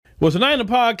Well, tonight in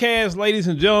the podcast, ladies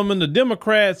and gentlemen, the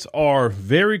Democrats are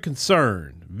very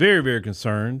concerned, very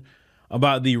concerned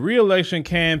about the re-election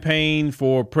campaign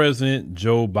for President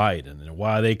Joe Biden. And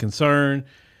why they're concerned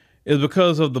is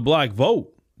because of the black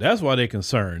vote. That's why they're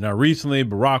concerned. Now, recently,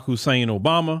 Barack Hussein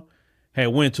Obama had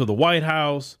went to the White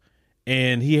House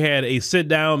and he had a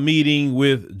sit-down meeting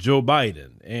with Joe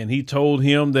Biden. And he told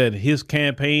him that his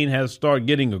campaign has started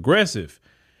getting aggressive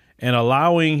and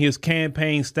allowing his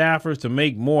campaign staffers to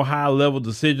make more high-level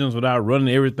decisions without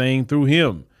running everything through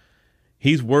him.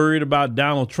 He's worried about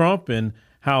Donald Trump and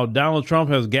how Donald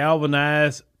Trump has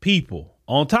galvanized people.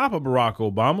 On top of Barack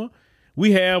Obama,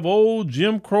 we have old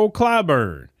Jim Crow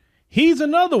Clyburn. He's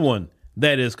another one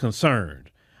that is concerned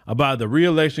about the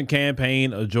re-election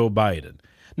campaign of Joe Biden.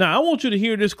 Now, I want you to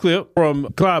hear this clip from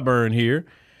Clyburn here,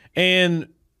 and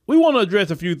we want to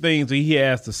address a few things that he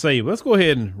has to say. Let's go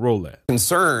ahead and roll that.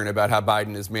 Concern about how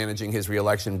Biden is managing his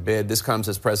reelection bid. This comes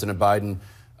as President Biden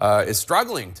is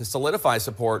struggling to solidify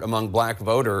support among black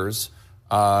voters,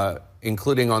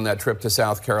 including on that trip to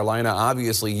South Carolina.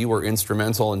 Obviously, you were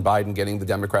instrumental in Biden getting the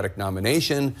Democratic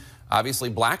nomination. Obviously,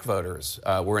 black voters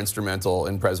were instrumental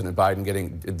in President Biden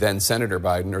getting, then Senator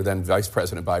Biden, or then Vice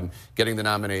President Biden, getting the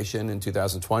nomination in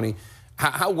 2020.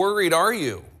 How worried are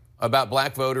you about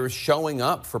black voters showing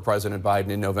up for President Biden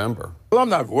in November? Well, I'm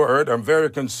not worried. I'm very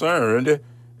concerned,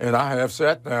 and I have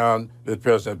sat down with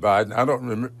President Biden. I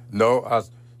don't know. I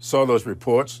saw those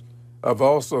reports. I've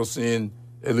also seen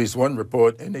at least one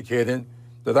report indicating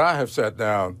that I have sat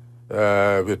down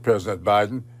with President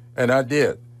Biden, and I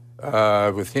did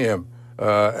with him,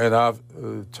 and I've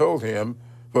told him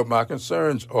what my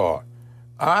concerns are.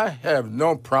 I have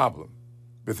no problem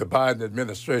with the Biden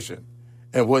administration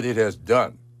and what it has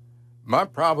done. My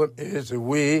problem is that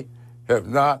we have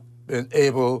not been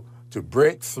able to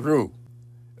break through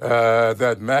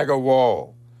that MAGA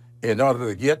wall in order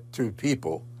to get to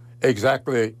people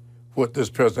exactly what this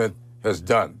president has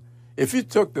done. If you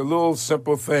took the little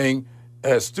simple thing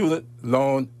as student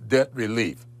loan debt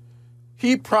relief,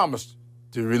 he promised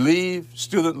to relieve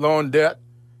student loan debt,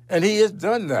 and he has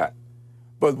done that.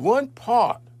 But one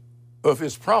part of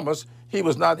his promise he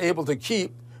was not able to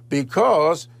keep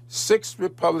because 6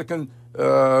 Republican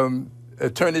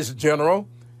attorneys general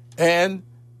and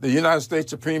the United States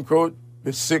Supreme Court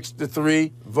with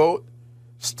 6-3 vote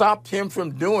stopped him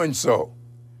from doing so.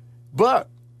 But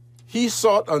he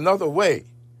sought another way,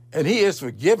 and he has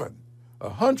forgiven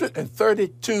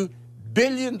 $132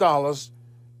 billion to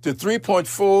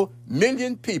 3.4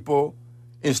 million people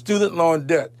in student loan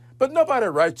debt. But nobody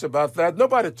writes about that.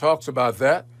 Nobody talks about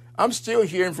that. I'm still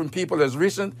hearing from people as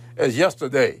recent as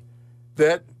yesterday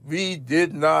that he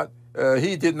did not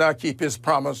keep his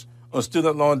promise on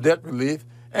student loan debt relief,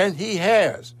 and he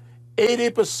has.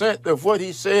 80% of what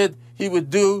he said he would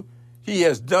do, he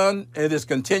has done and is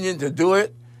continuing to do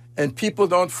it, and people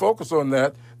don't focus on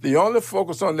that. They only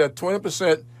focus on that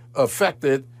 20%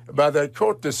 affected by that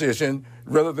court decision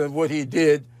rather than what he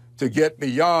did to get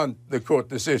beyond the court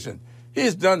decision.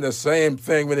 He's done the same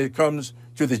thing when it comes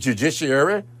to the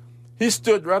judiciary. He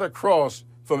stood right across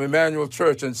from Emmanuel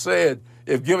Church and said,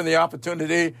 if given the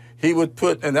opportunity, he would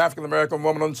put an African-American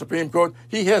woman on the Supreme Court.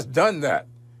 He has done that.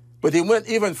 But he went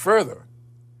even further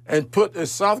and put a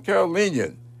South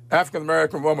Carolinian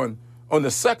African-American woman on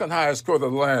the second highest court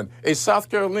of the land, a South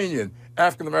Carolinian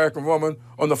African-American woman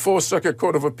on the Fourth Circuit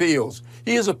Court of Appeals.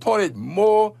 He has appointed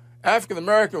more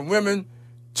African-American women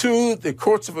to the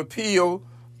courts of appeal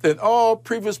than all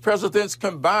previous presidents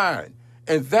combined.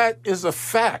 And that is a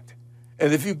fact.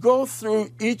 And if you go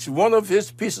through each one of his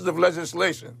pieces of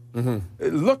legislation,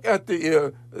 look at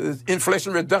the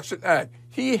Inflation Reduction Act.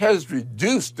 He has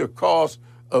reduced the cost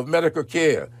of medical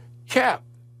care, capped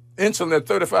insulin at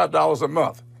 $35 a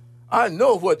month. I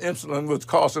know what insulin was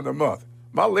costing a month.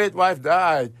 My late wife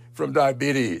died from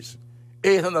diabetes.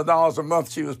 $800 a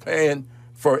month she was paying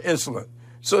for insulin.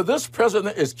 So this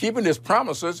president is keeping his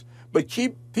promises, but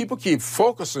people keep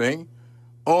focusing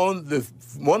on the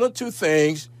one or two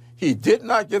things he did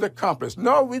not get accomplished.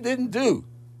 No, we didn't do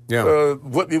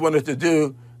what we wanted to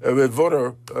do with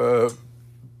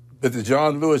the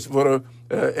John Lewis Voter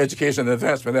Education and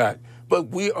Advancement Act. But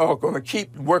we are going to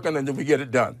keep working until we get it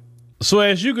done. So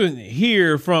as you can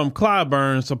hear from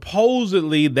Clyburn,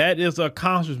 supposedly that is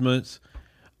accomplishments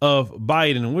of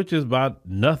Biden, which is about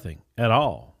nothing at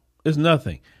all. It's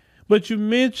nothing. But you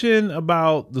mentioned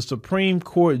about the Supreme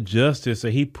Court justice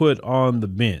that he put on the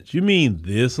bench. You mean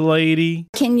this lady?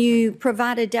 Can you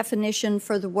provide a definition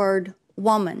for the word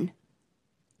woman?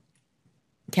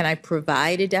 Can I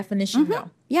provide a definition?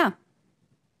 No. Yeah.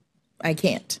 I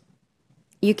can't.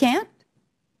 You can't?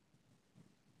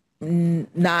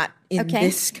 Not in Okay.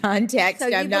 this context. So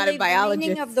you I'm not a believe the biologist.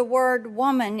 meaning of the word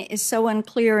woman is so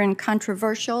unclear and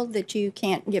controversial that you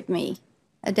can't give me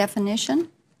a definition?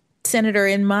 Senator,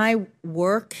 in my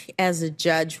work as a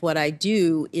judge, what I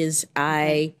do is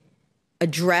I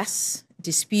address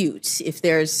disputes. If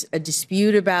there's a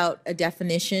dispute about a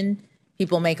definition,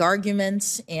 people make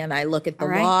arguments, and I look at the All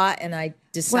right. law and I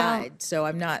decide. Well, so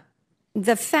I'm not.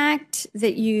 The fact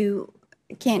that you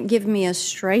can't give me a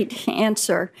straight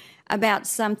answer about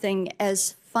something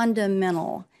as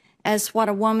fundamental as what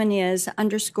a woman is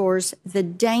underscores the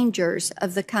dangers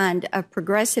of the kind of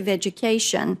progressive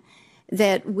education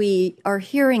that we are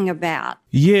hearing about.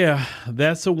 Yeah,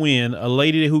 that's a win. A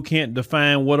lady who can't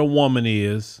define what a woman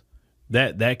is,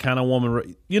 that kind of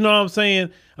woman. You know what I'm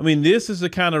saying? I mean, this is the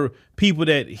kind of people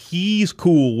that he's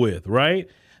cool with, right?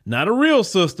 Not a real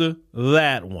sister,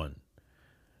 that one.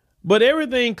 But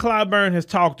everything Clyburn has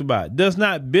talked about does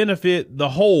not benefit the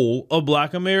whole of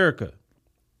Black America.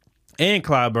 And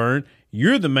Clyburn,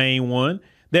 you're the main one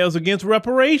that was against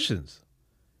reparations.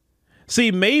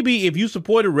 See, maybe if you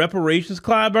supported reparations,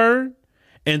 Clyburn,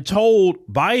 and told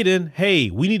Biden, hey,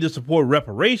 we need to support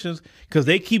reparations because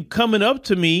they keep coming up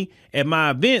to me at my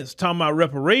events talking about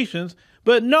reparations.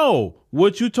 But no,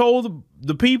 what you told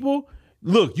the people,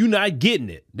 look, you're not getting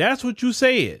it. That's what you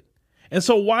said. And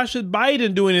so why should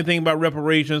Biden do anything about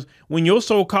reparations when your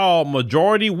so-called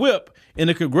majority whip in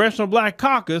the Congressional Black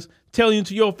Caucus telling you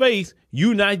to your face,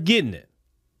 you're not getting it?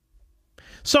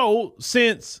 So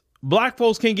since Black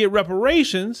folks can't get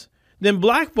reparations, then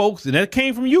Black folks, and that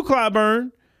came from you,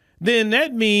 Clyburn, then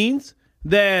that means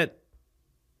that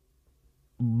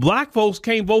Black folks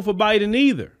can't vote for Biden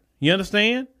either. You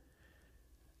understand?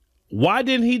 Why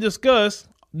didn't he discuss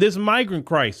this migrant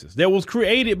crisis that was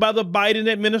created by the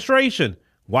Biden administration?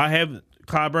 Why haven't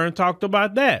Clyburn talked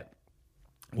about that?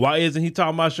 Why isn't he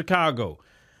talking about Chicago?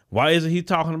 Why isn't he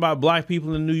talking about Black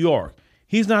people in New York?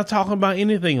 He's not talking about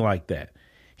anything like that.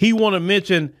 He want to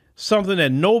mention something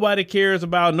that nobody cares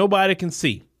about, nobody can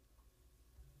see.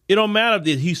 It don't matter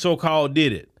that he so-called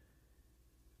did it.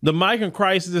 The migrant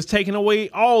crisis is taking away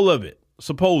all of it,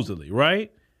 supposedly, right?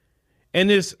 And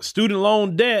this student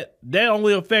loan debt, that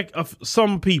only affect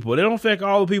some people. They don't affect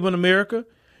all the people in America.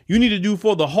 You need to do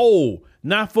for the whole,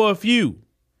 not for a few.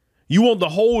 You want the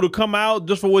whole to come out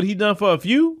just for what he done for a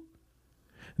few?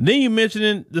 Then you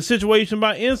mentioning the situation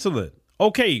about insulin.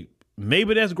 Okay,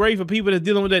 maybe that's great for people that's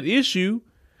dealing with that issue,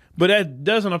 but that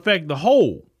doesn't affect the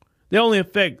whole. They only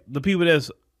affect the people that's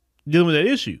dealing with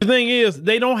that issue. The thing is,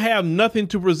 they don't have nothing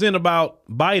to present about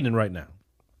Biden right now.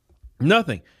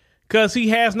 Nothing. Because he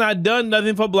has not done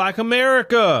nothing for Black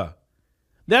America.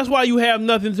 That's why you have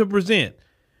nothing to present.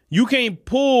 You can't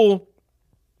pull,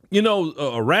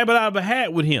 a rabbit out of a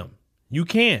hat with him. You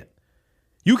can't.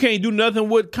 You can't do nothing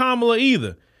with Kamala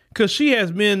either. Because she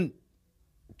has been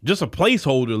just a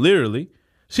placeholder, literally.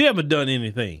 She haven't done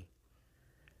anything.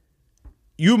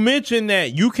 You mentioned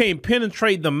that you can't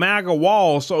penetrate the MAGA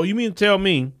wall. So you mean to tell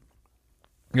me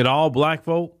that all Black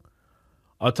folk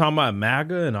are talking about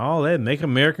MAGA and all that, make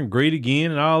America great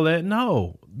again and all that?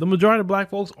 No, the majority of Black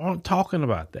folks aren't talking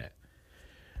about that.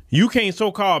 You can't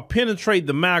so-called penetrate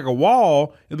the MAGA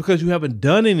wall is because you haven't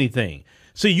done anything.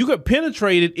 See, you could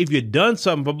penetrate it if you've done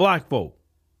something for Black folk.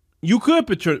 You could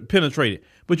penetrate it,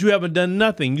 but you haven't done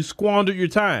nothing. You squandered your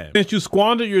time. Since you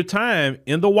squandered your time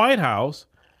in the White House,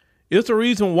 it's the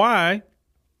reason why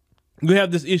you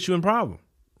have this issue and problem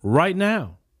right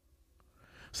now.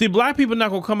 See, Black people are not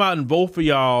going to come out and vote for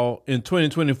y'all in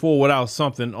 2024 without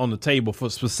something on the table for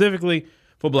specifically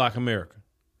for Black America.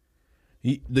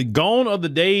 The gone are the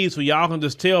days where y'all can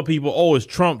just tell people, oh, it's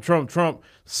Trump, Trump, Trump,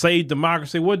 save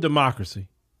democracy. What democracy?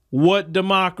 What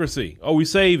democracy are we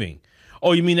saving?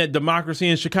 Oh, you mean that democracy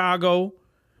in Chicago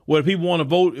where people want to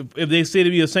vote if they say to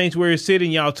be a sanctuary city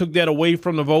and y'all took that away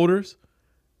from the voters?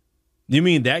 You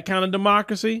mean that kind of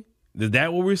democracy? Is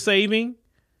that what we're saving?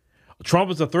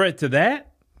 Trump is a threat to that?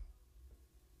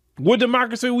 What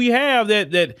democracy we have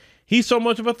that he's so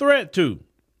much of a threat to?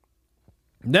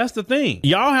 That's the thing.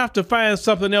 Y'all have to find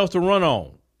something else to run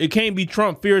on. It can't be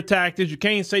Trump fear tactics. You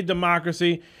can't say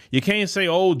democracy. You can't say,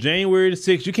 oh, January the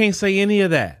 6th. You can't say any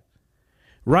of that.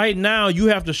 Right now, you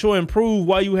have to show and prove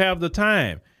while you have the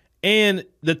time. And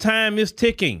the time is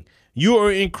ticking. You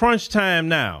are in crunch time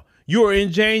now. You are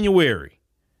in January.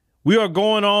 We are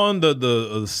going on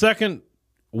the second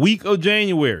week of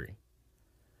January.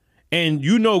 And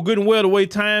you know good and well the way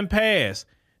time passed.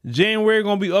 January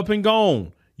going to be up and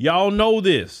gone. Y'all know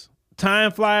this.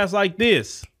 Time flies like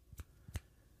this.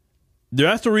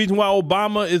 That's the reason why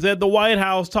Obama is at the White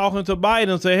House talking to Biden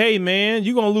and say, hey, man,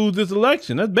 you're going to lose this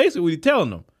election. That's basically what he's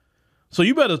telling them. So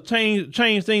you better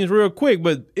change things real quick,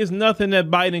 but it's nothing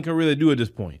that Biden can really do at this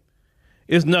point.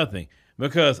 It's nothing,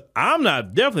 because I'm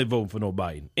not definitely voting for no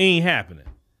Biden. It ain't happening.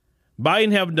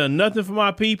 Biden haven't done nothing for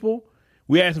my people.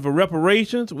 We asking for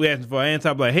reparations. We asking for an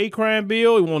anti-black hate crime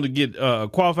bill. We want to get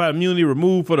qualified immunity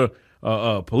removed for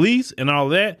the police and all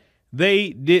that.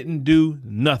 They didn't do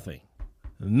nothing.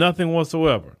 Nothing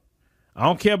whatsoever. I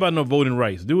don't care about no voting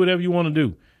rights. Do whatever you want to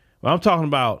do. But I'm talking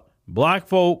about black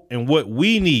folk and what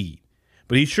we need.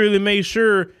 But he surely made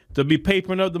sure to be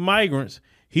papering up the migrants.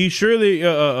 He surely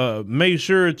made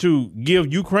sure to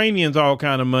give Ukrainians all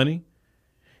kind of money.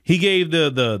 He gave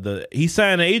he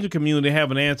signed the Asian community to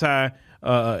have an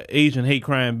anti-Asian hate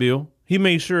crime bill. He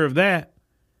made sure of that.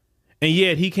 And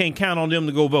yet he can't count on them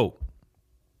to go vote.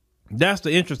 That's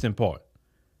the interesting part.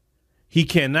 He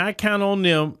cannot count on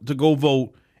them to go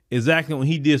vote exactly when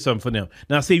he did something for them.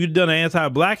 Now, see, if you'd done an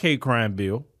anti-black hate crime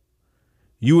bill,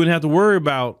 you wouldn't have to worry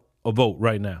about a vote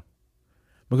right now,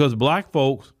 because black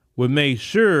folks would make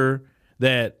sure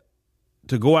that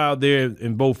to go out there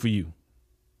and vote for you.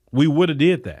 We would have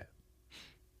did that.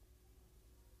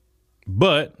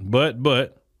 But you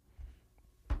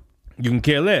can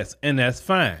care less, and that's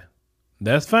fine.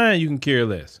 That's fine. You can care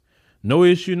less. No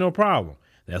issue, no problem.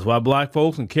 That's why black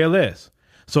folks can care less.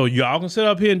 So y'all can sit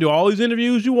up here and do all these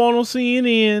interviews you want on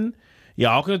CNN.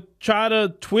 Y'all can try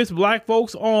to twist black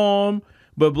folks' arm.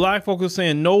 But black folks are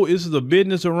saying, no, this is a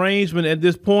business arrangement at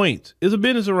this point. It's a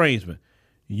business arrangement.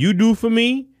 You do for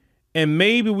me, and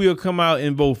maybe we'll come out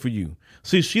and vote for you.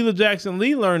 See, Sheila Jackson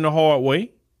Lee learned the hard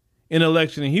way in an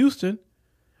election in Houston.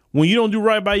 When you don't do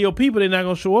right by your people, they're not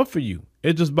going to show up for you.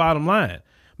 It's just bottom line.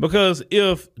 Because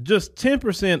if just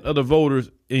 10% of the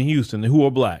voters in Houston who are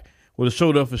black would have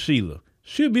showed up for Sheila,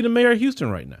 she'd be the mayor of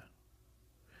Houston right now.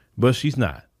 But she's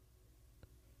not.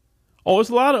 Oh, it's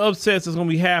a lot of upsets that's going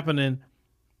to be happening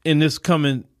in this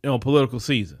coming political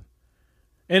season.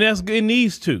 And it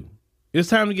needs to. It's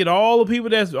time to get all the people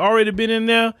that's already been in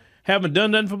there, haven't done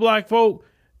nothing for black folk,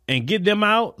 and get them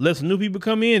out. Let some new people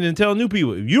come in and tell new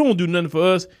people, if you don't do nothing for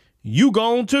us, you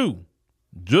gone too.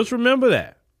 Just remember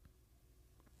that.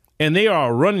 And they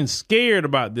are running scared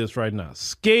about this right now.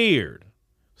 Scared.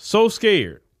 So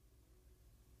scared.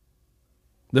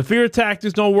 The fear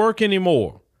tactics don't work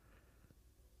anymore.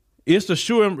 It's the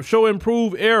show and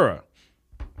prove era.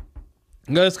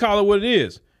 Let's call it what it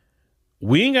is.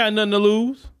 We ain't got nothing to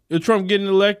lose if Trump getting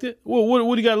elected. Well,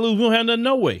 what do you got to lose? We don't have nothing,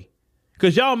 no way.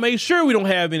 Because y'all made sure we don't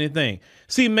have anything.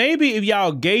 See, maybe if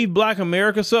y'all gave black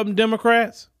America something,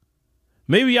 Democrats,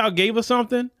 maybe y'all gave us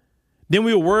something, then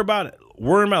we would worry about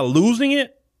losing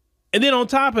it. And then on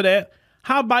top of that,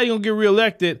 how Biden gonna get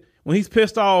reelected when he's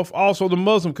pissed off also the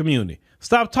Muslim community?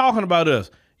 Stop talking about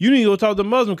us. You need to go talk to the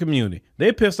Muslim community.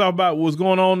 They pissed off about what's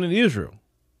going on in Israel.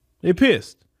 They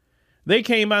pissed. They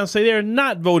came out and say they're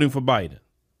not voting for Biden.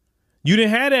 You didn't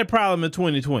have that problem in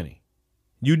 2020.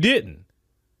 You didn't.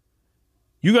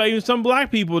 You got even some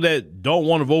black people that don't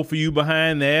want to vote for you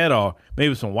behind that, or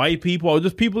maybe some white people, or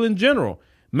just people in general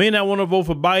may not want to vote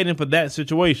for Biden for that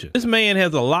situation. This man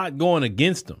has a lot going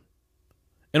against him.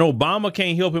 And Obama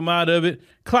can't help him out of it.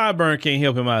 Clyburn can't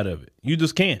help him out of it. You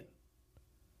just can't.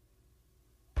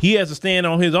 He has to stand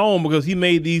on his own because he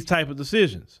made these type of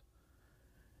decisions.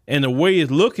 And the way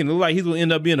it's looking, it looks like he's going to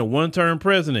end up being a one-term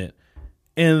president.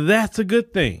 And that's a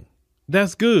good thing.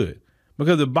 That's good.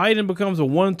 Because if Biden becomes a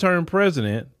one-term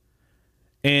president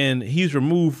and he's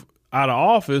removed out of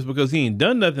office because he ain't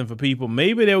done nothing for people,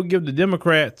 maybe they'll give the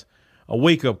Democrats a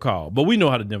wake-up call. But we know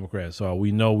how the Democrats are.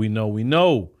 We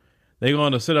know. They're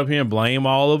going to sit up here and blame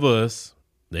all of us.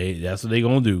 That's what they're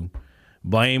going to do.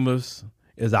 Blame us.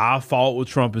 It's our fault what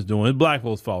Trump is doing. It's black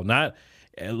folks' fault. Not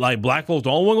like black folks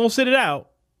the only one going to sit it out,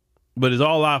 but it's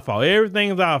all our fault. Everything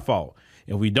is our fault.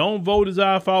 If we don't vote, it's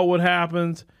our fault what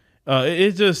happens.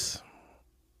 It's just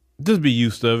be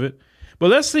used to it. But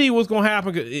let's see what's going to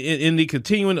happen in the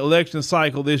continuing election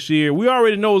cycle this year. We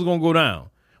already know it's going to go down.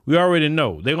 We already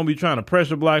know. They're going to be trying to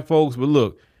pressure black folks. But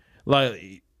look,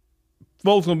 like,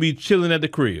 folks going to be chilling at the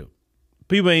crib.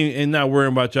 People ain't not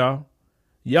worrying about y'all.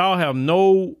 Y'all have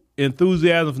no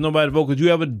enthusiasm for nobody to vote because you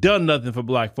haven't done nothing for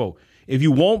black folk. If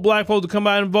you want black folks to come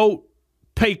out and vote,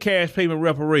 pay cash payment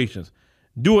reparations.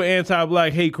 Do an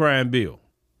anti-black hate crime bill.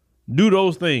 Do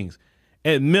those things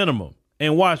at minimum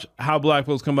and watch how black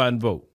folks come out and vote.